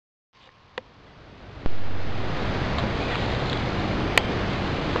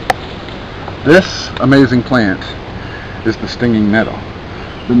This amazing plant is the stinging nettle,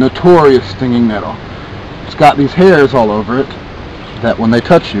 the notorious stinging nettle. It's got these hairs all over it that when they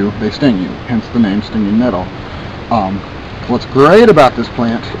touch you, they sting you, hence the name stinging nettle. What's great about this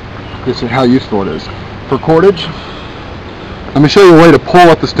plant is how useful it is. For cordage, let me show you a way to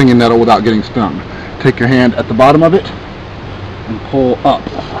pull up the stinging nettle without getting stung. Take your hand at the bottom of it and pull up.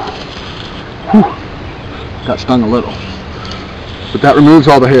 Whew. Got stung a little, but that removes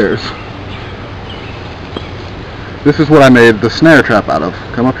all the hairs. This is what I made the snare trap out of.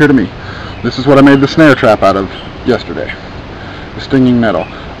 Come up here to me. This is what I made the snare trap out of yesterday. The stinging nettle.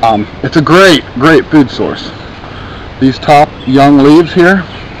 It's a great food source. These top young leaves here,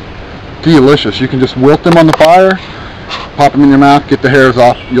 delicious. You can just wilt them on the fire, pop them in your mouth, get the hairs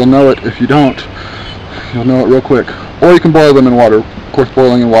off. You'll know it. If you don't, you'll know it real quick. Or you can boil them in water. Of course,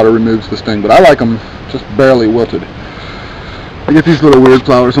 boiling in water removes the sting, but I like them just barely wilted. I get these little weird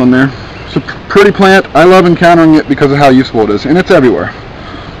flowers on there. It's a pretty plant. I love encountering it because of how useful it is, and it's everywhere.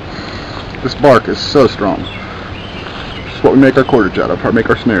 This bark is so strong. It's what we make our cordage out of, or make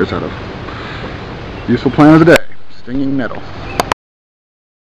our snares out of. Useful plant of the day, stinging nettle.